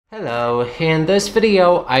Hello, in this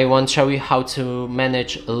video I want to show you how to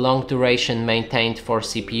manage long duration maintained for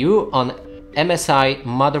CPU on MSI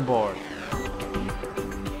motherboard.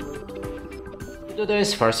 To do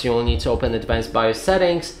this, first you will need to open Advanced BIOS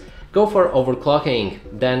settings, go for overclocking,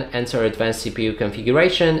 then enter Advanced CPU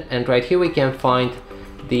configuration, and right here we can find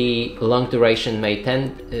the long duration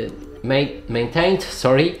maintained,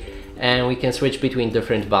 and we can switch between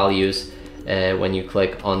different values when you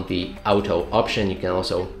click on the auto option. You can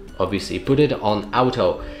also obviously put it on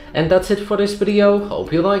auto. And that's it for this video.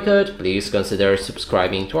 Hope you like it. Please consider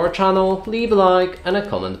subscribing to our channel, leave a like and a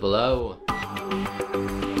comment below.